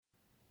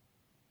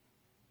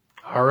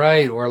All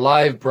right, we're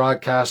live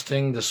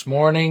broadcasting this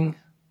morning.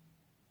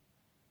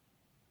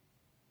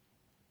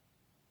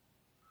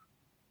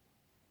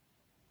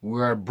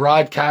 We're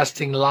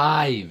broadcasting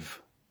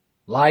live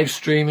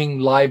streaming,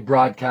 live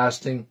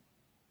broadcasting.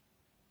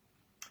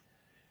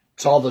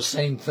 It's all the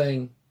same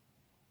thing.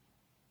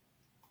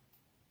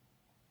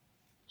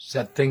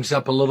 Set things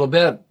up a little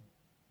bit.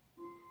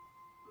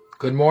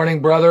 Good morning,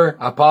 brother.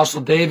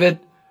 Apostle David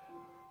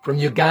from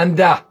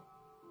Uganda.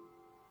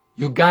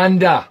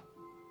 Uganda.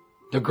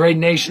 The great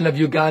nation of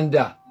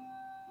Uganda.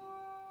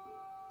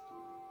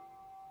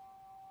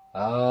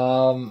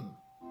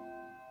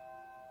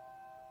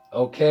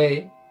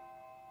 Okay.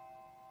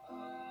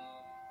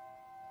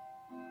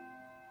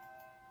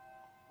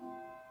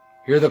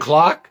 Hear the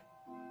clock?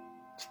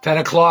 It's 10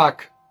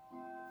 o'clock.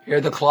 Hear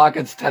the clock?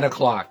 It's 10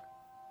 o'clock.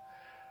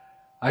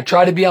 I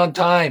try to be on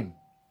time.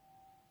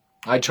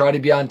 I try to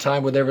be on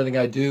time with everything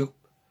I do.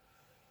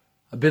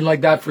 I've been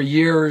like that for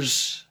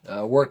years,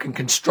 working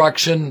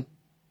construction.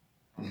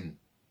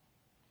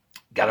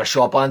 Got to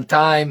show up on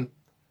time.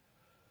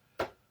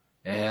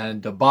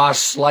 And the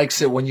boss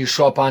likes it when you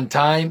show up on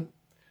time.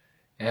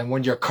 And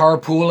when you're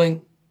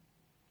carpooling,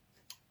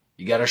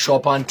 you got to show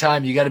up on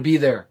time. You got to be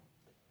there.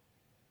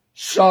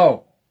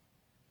 So,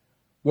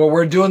 what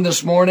we're doing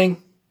this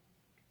morning,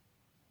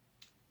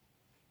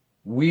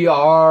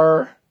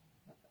 we're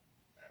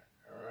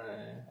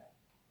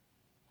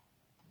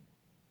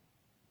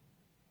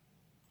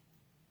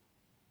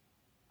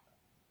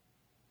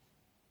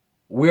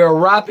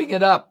wrapping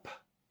it up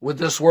with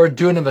this word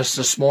dunamis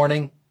this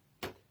morning.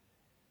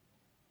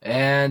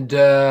 And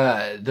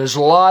there's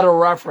a lot of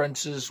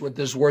references with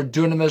this word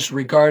dunamis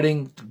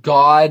regarding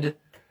God,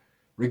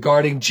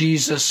 regarding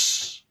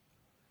Jesus,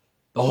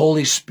 the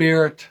Holy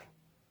Spirit,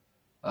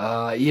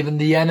 even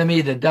the enemy,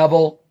 the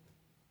devil.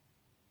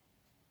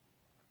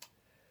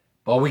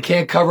 But we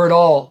can't cover it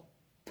all.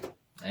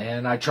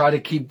 And I try to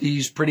keep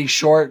these pretty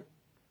short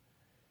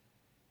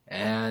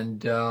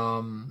and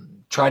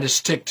try to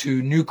stick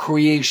to new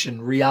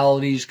creation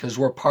realities because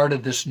we're part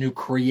of this new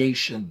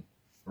creation,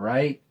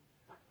 right?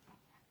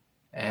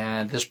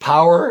 And this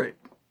power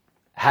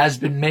has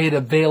been made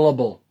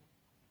available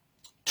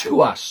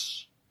to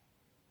us.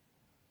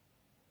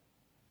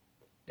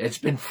 It's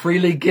been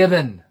freely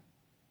given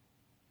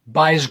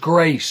by His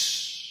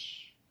grace.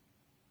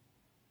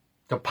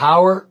 The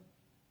power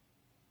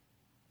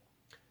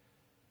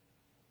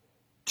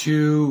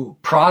to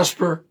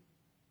prosper,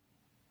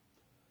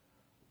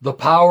 the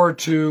power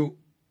to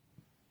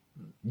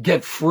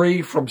get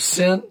free from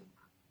sin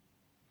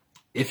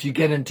if you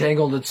get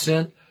entangled in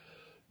sin,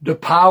 the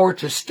power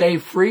to stay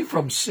free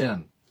from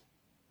sin.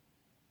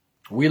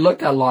 We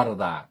looked at a lot of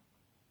that.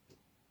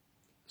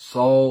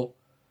 So,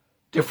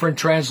 different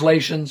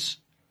translations.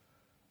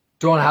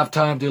 Don't have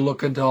time to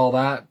look into all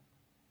that.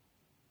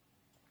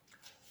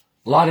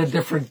 A lot of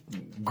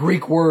different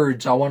Greek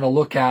words I want to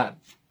look at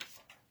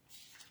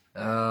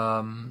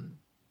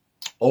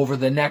over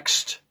the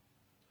next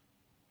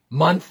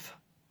month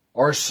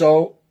or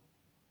so.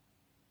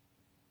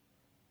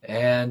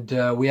 And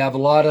we have a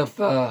lot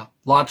of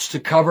lots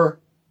to cover.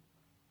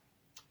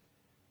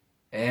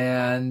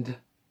 And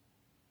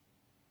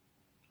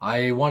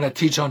I want to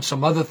teach on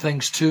some other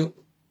things too.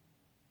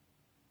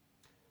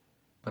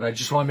 But I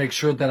just want to make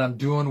sure that I'm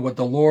doing what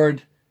the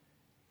Lord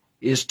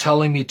is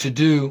telling me to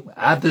do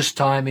at this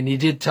time. And He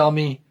did tell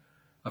me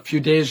a few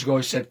days ago,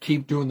 He said,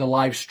 keep doing the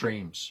live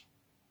streams.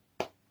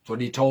 That's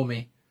what He told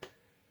me.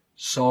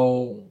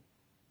 So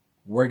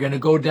we're going to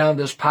go down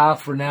this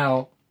path for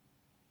now.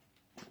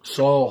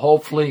 So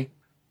hopefully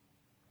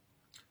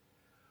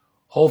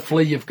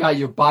you've got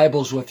your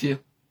Bibles with you.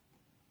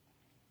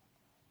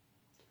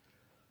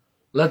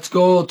 Let's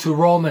go to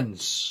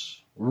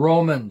Romans.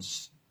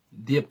 Romans,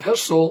 the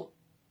epistle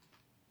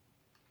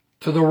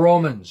to the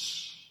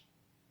Romans.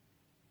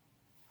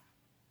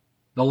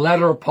 The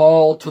letter of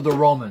Paul to the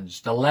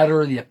Romans. The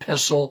letter, the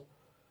epistle,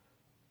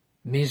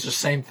 means the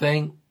same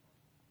thing.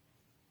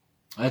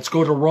 Let's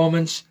go to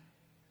Romans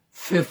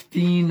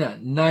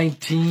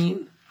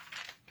 15:19.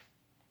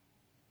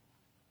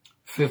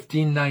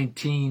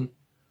 15:19.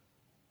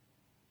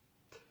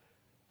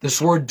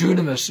 This word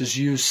dunamis is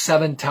used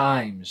 7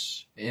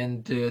 times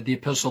in the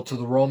epistle to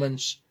the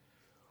Romans.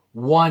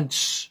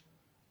 Once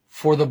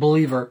for the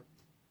believer.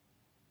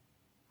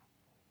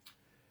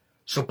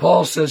 So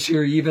Paul says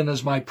here, even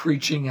as my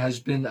preaching has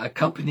been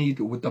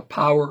accompanied with the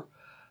power,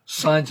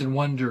 signs and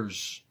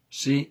wonders.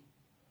 See?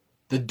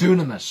 The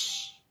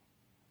dunamis.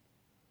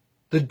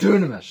 The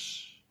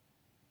dunamis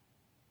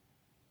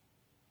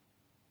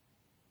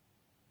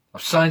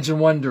of signs and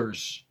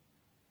wonders.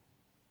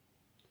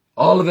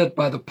 All of it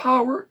by the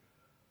power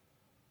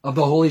of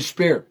the Holy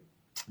Spirit.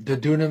 The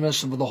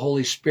dunamis of the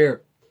Holy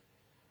Spirit.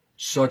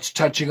 So it's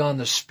touching on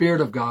the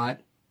Spirit of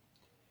God,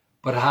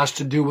 but it has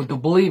to do with the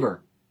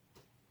believer.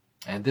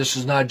 And this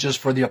is not just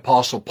for the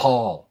Apostle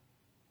Paul.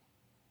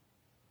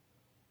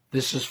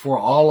 This is for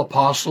all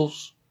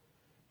apostles,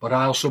 but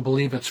I also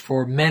believe it's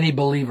for many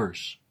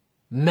believers.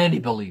 Many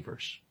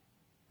believers.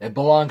 It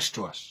belongs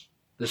to us.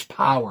 This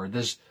power,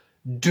 this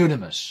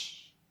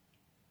dunamis.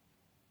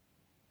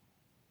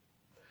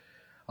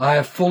 I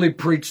have fully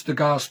preached the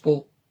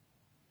gospel,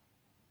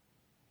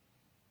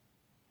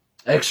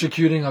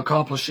 executing,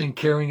 accomplishing,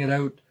 carrying it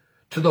out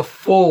to the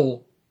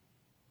full.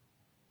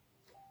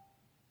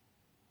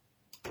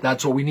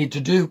 That's what we need to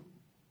do.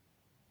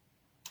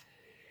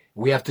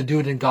 We have to do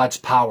it in God's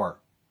power.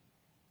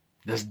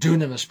 This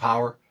dunamis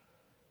power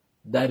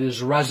that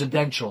is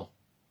residential,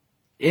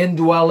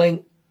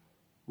 indwelling,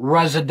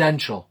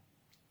 residential.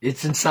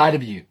 It's inside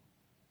of you.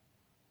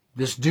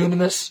 This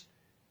dunamis,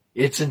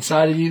 it's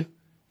inside of you.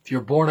 If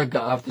you're born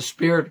of the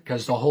Spirit,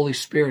 because the Holy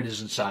Spirit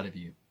is inside of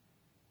you.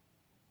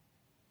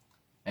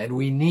 And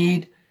we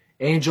need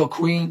Angel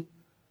Queen.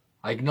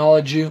 I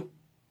acknowledge you.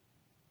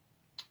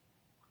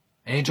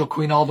 Angel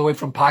Queen all the way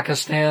from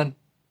Pakistan.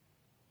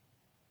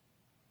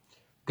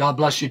 God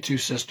bless you too,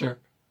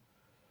 sister.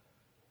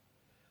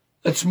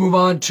 Let's move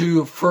on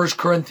to 1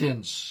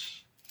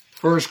 Corinthians.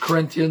 1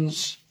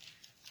 Corinthians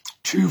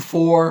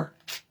 2:4.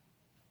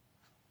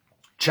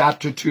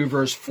 Chapter 2,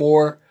 verse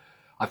 4.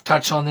 I've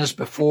touched on this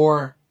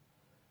before.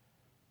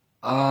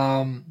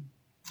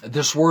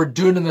 This word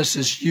dunamis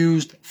is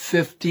used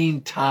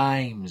 15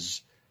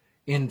 times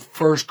in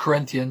 1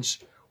 Corinthians.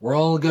 We're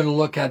only going to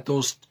look at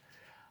those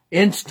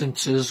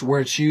instances where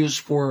it's used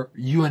for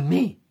you and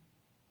me.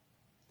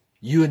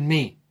 You and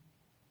me.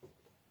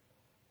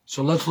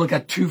 So let's look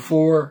at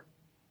 2:4.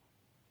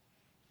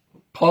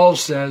 Paul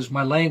says,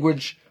 my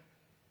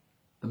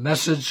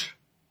message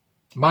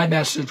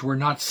were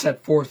not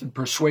set forth in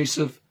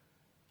persuasive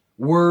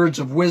words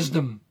of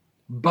wisdom,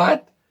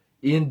 but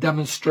in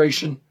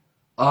demonstration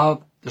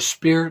of the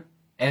Spirit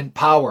and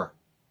power.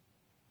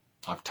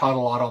 I've taught a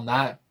lot on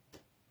that.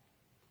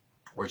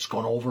 We're just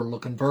going over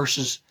looking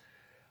verses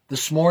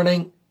this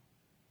morning.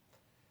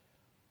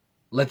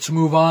 Let's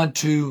move on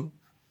to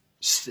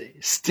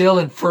still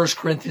in 1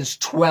 Corinthians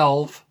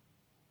 12.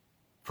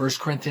 1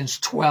 Corinthians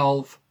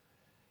 12,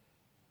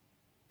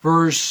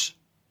 verse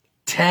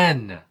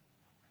 10.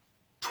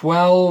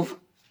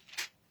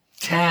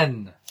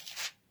 12:10.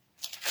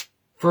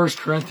 1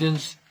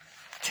 Corinthians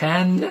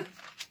 10,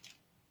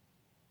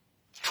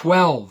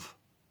 12.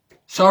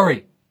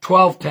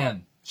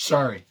 12:10.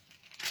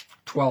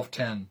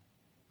 12:10.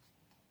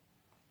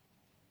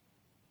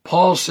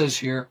 Paul says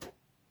here,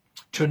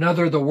 to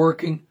another the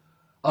working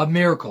of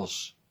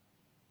miracles.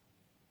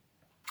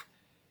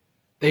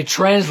 They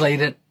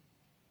translated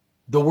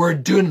the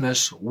word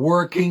dunamis,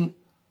 working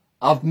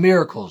of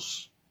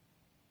miracles.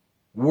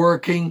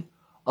 Working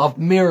of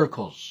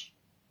miracles.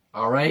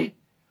 All right?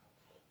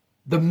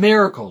 The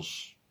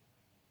miracles.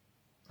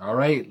 All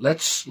right?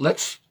 Let's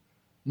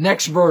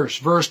next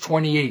verse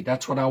 28.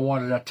 That's what I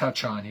wanted to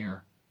touch on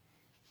here.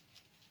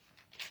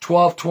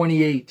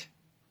 12:28.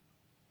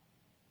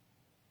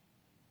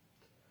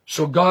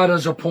 So God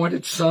has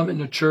appointed some in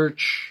the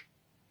church,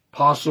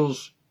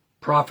 apostles,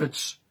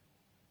 prophets,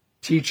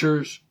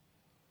 teachers,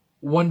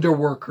 wonder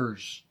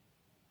workers.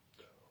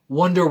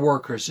 Wonder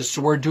workers. It's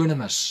the word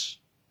dunamis.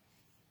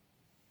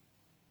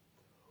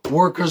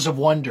 Workers of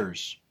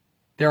wonders.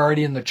 They're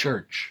already in the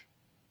church.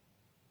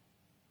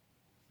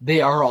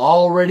 They are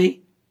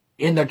already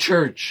in the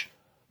church.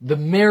 The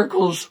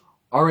miracles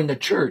are in the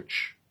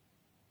church.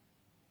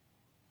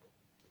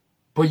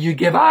 But you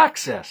give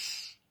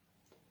access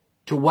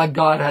to what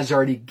God has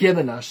already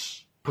given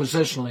us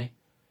positionally.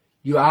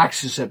 You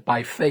access it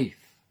by faith.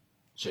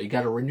 So you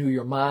got to renew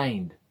your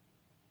mind.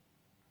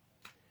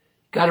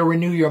 Got to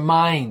renew your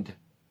mind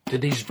to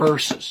these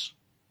verses.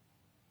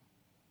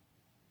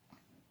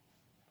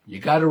 You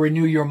got to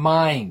renew your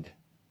mind.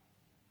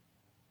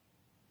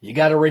 You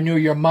got to renew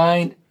your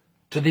mind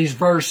to these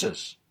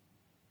verses.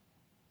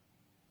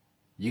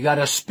 You got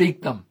to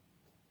speak them.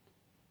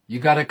 You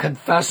got to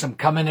confess them.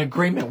 Come in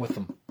agreement with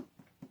them.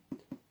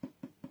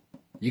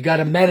 You got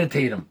to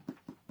meditate them.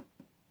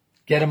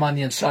 Get them on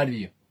the inside of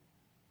you.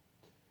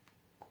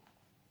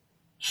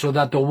 So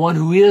that the one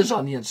who is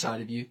on the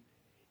inside of you,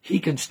 he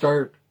can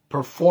start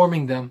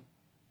performing them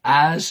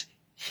as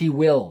he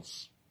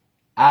wills.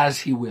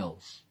 As he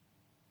wills.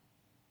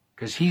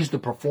 Because he's the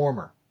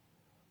performer.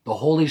 The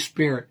Holy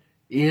Spirit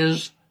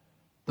is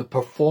the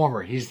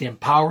performer. He's the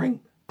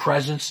empowering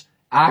presence,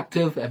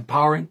 active,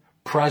 empowering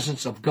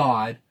presence of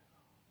God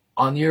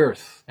on the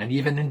earth. And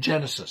even in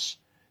Genesis.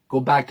 Go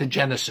back to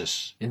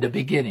Genesis, in the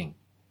beginning.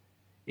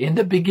 In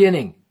the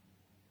beginning,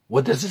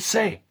 what does it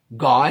say?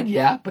 God,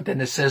 yeah, but then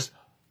it says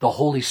the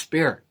Holy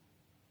Spirit.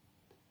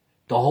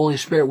 The Holy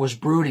Spirit was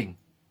brooding,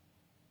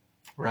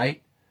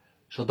 right?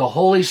 So the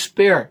Holy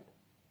Spirit,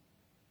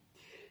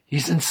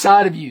 he's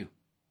inside of you.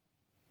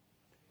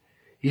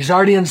 He's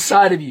already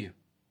inside of you,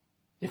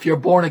 if you're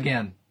born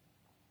again.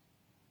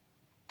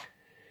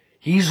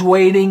 He's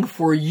waiting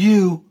for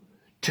you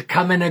to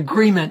come in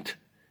agreement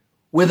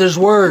with his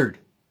word.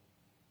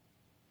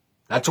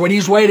 That's what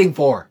he's waiting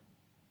for.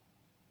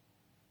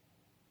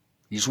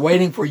 He's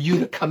waiting for you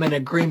to come in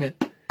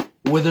agreement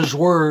with his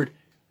word,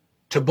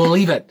 to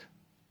believe it,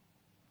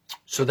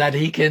 so that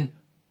he can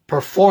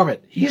perform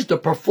it. He's the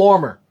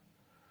performer.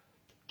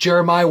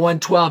 Jeremiah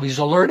 1:12, he's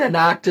alert and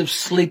active,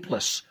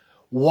 sleepless,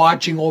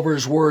 watching over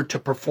his word to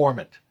perform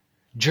it.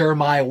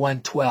 Jeremiah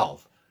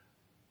 1:12.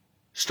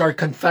 Start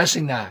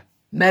confessing that.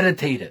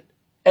 Meditate it.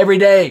 Every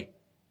day.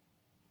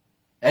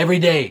 Every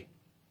day.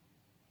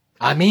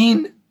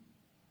 Ameen.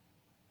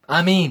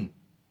 Ameen.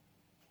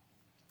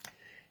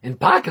 In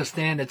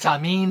Pakistan, it's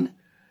Ameen.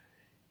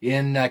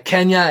 In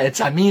Kenya, it's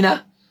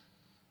Amina.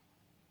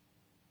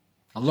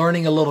 I'm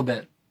learning a little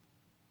bit.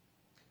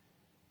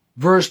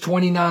 Verse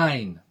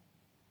 29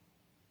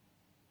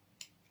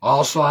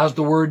 also has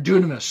the word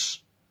dunamis,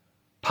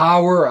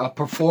 power of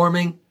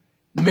performing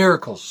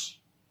miracles.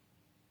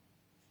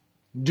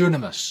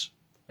 Dunamis.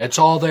 It's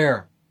all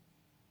there.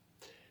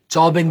 It's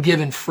all been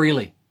given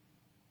freely.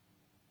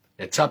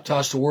 It's up to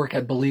us to work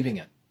at believing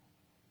it.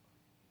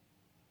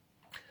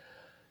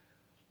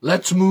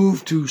 Let's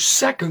move to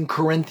 2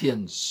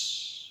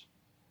 Corinthians.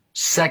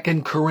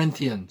 2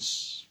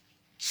 Corinthians.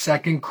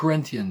 2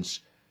 Corinthians.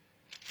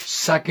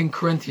 2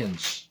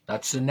 Corinthians.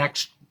 That's the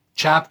next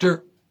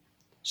chapter.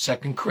 2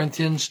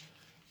 Corinthians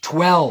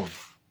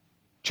 12.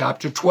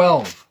 Chapter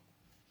 12.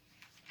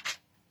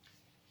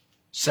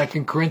 2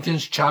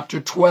 Corinthians chapter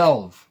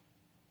 12.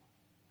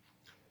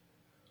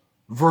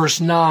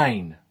 Verse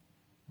 9.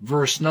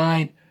 Verse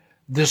 9.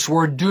 This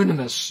word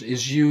dunamis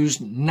is used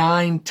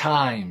 9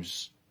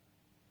 times.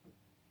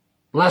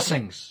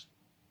 Blessings.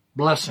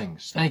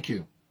 Blessings. Thank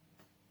you.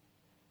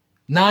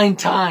 9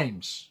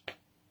 times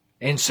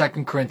in 2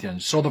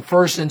 Corinthians. So the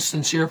first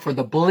instance here for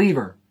the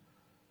believer.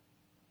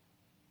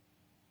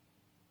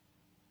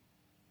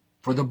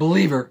 For the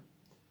believer,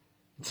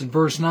 it's in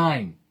verse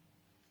 9.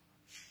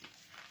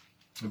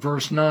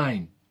 Verse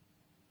 9.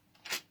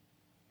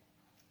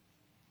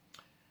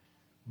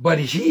 But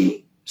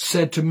he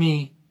said to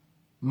me,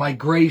 my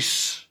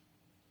grace,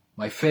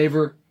 my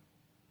favor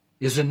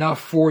is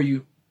enough for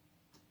you,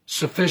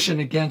 sufficient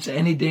against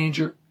any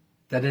danger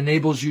that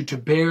enables you to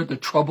bear the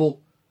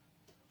trouble,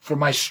 for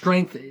my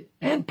strength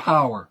and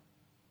power,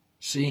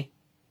 see,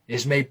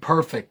 is made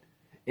perfect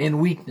in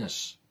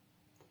weakness.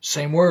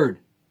 Same word,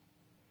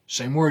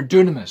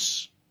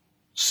 dunamis,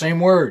 same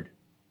word.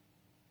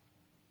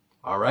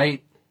 All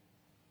right?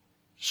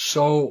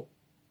 So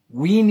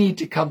we need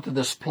to come to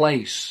this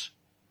place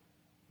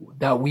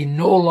that we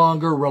no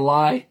longer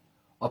rely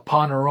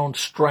upon our own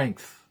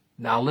strength.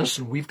 Now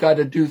listen, we've got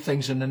to do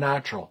things in the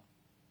natural.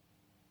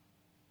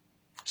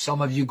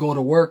 Some of you go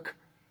to work.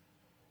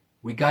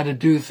 We got to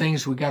do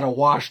things. We got to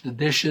wash the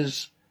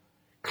dishes,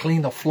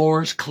 clean the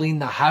floors, clean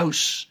the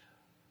house.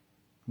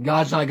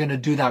 God's not going to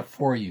do that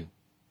for you.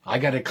 I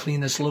got to clean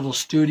this little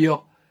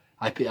studio.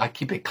 I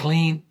keep it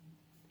clean.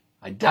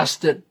 I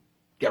dust it,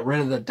 get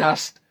rid of the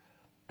dust.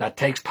 That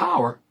takes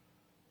power.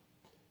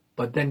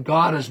 But then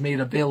God has made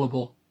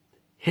available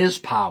His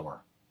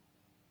power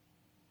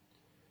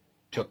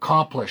to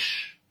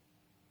accomplish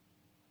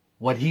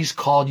what He's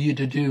called you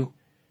to do.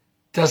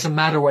 Doesn't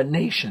matter what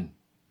nation.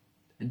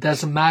 It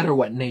doesn't matter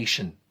what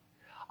nation.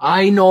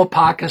 I know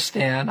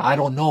Pakistan, I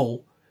don't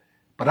know,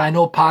 but I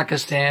know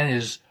Pakistan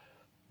is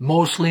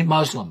mostly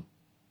Muslim.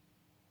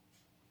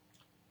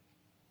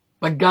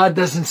 But God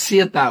doesn't see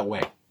it that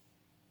way.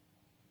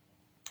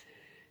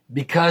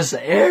 Because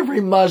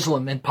every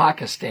Muslim in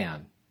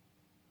Pakistan,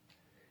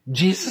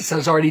 Jesus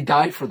has already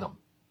died for them.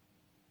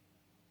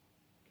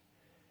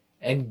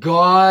 And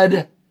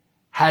God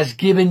has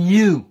given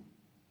you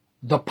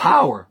the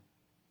power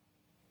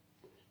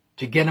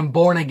to get them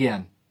born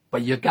again.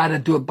 But you got to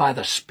do it by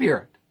the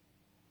Spirit.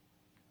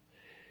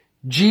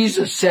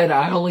 Jesus said,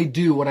 I only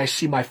do what I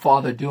see my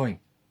Father doing.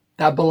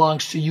 That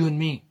belongs to you and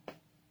me.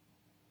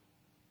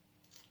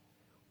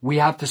 We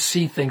have to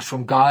see things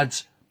from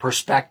God's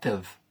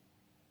perspective.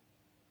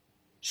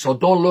 So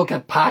don't look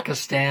at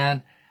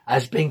Pakistan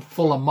as being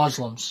full of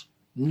Muslims.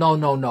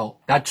 No.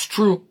 That's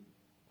true.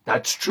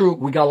 That's true.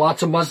 We got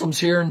lots of Muslims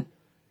here in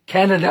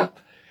Canada.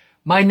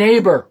 My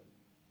neighbor,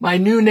 my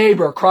new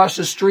neighbor across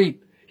the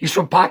street, he's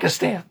from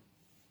Pakistan.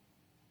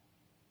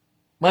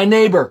 My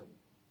neighbor,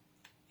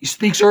 he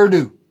speaks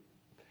Urdu.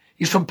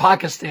 He's from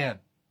Pakistan.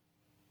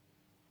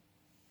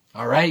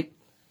 All right?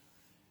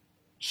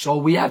 So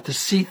we have to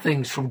see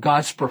things from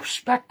God's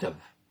perspective.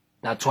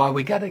 That's why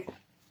we got to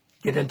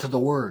get into the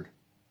Word.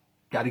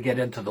 Got to get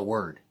into the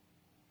Word.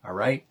 All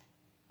right?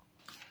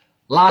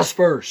 Last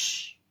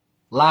verse.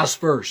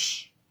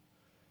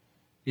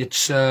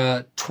 It's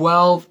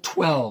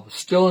 12:12.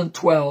 Still in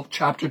 12,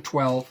 chapter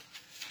 12.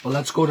 But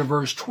let's go to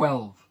verse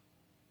 12.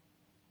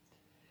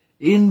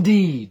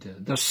 Indeed,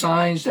 the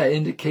signs that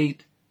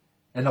indicate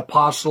an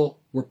apostle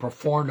were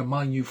performed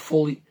among you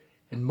fully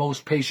and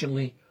most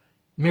patiently.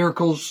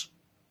 Miracles,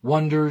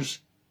 wonders,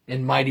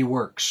 and mighty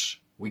works.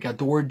 We got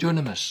the word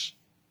dunamis.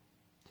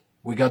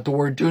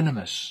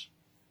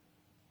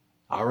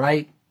 All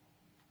right?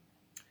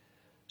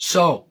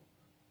 So,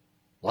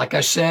 like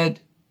I said,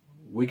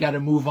 we got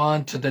to move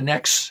on to the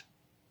next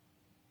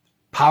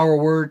power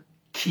word,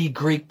 key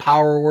Greek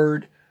power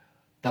word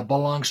that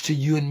belongs to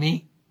you and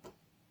me,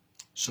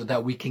 so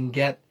that we can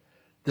get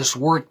this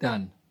work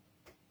done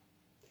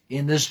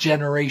in this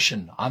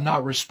generation. I'm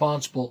not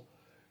responsible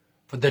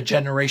for the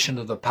generation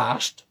of the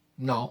past.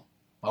 No,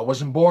 I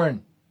wasn't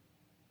born.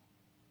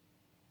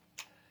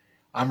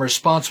 I'm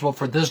responsible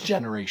for this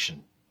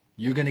generation.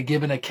 You're going to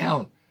give an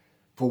account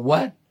for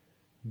what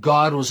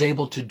God was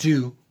able to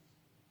do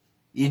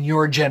in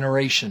your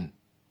generation.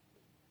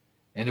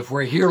 And if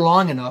we're here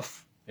long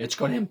enough, it's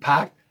going to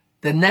impact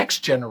the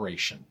next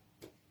generation.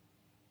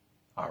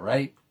 All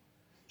right?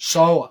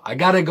 So I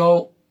got to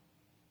go.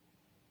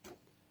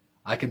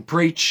 I can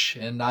preach,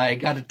 and I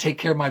got to take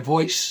care of my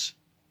voice.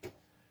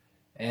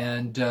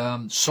 And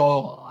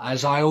so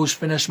as I always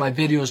finish my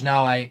videos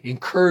now, I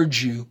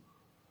encourage you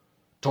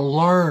to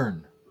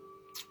learn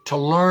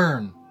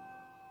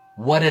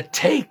what it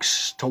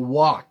takes to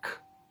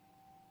walk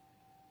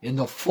in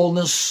the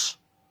fullness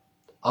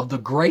of the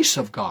grace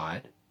of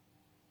God,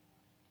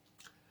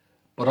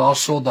 but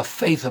also the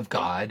faith of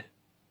God,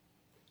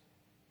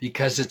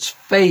 because it's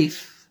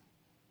faith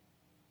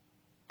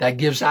that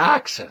gives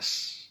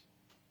access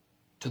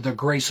to the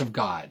grace of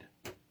God.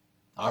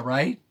 All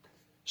right?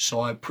 So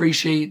I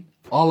appreciate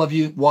all of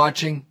you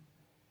watching,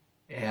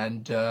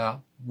 and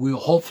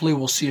hopefully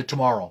we'll see you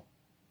tomorrow.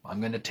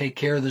 I'm going to take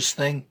care of this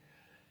thing,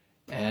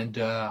 and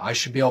I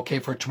should be okay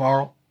for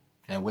tomorrow.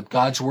 And with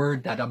God's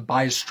word, that I'm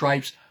by his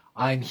stripes,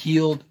 I'm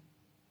healed.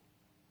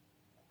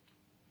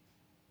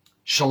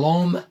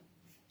 Shalom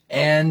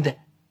and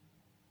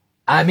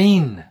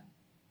Amin.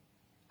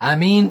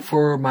 Amin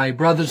for my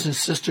brothers and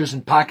sisters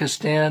in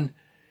Pakistan,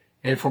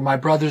 and for my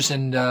brothers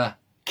in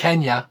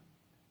Kenya,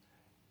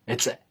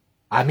 it's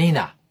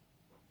Amina.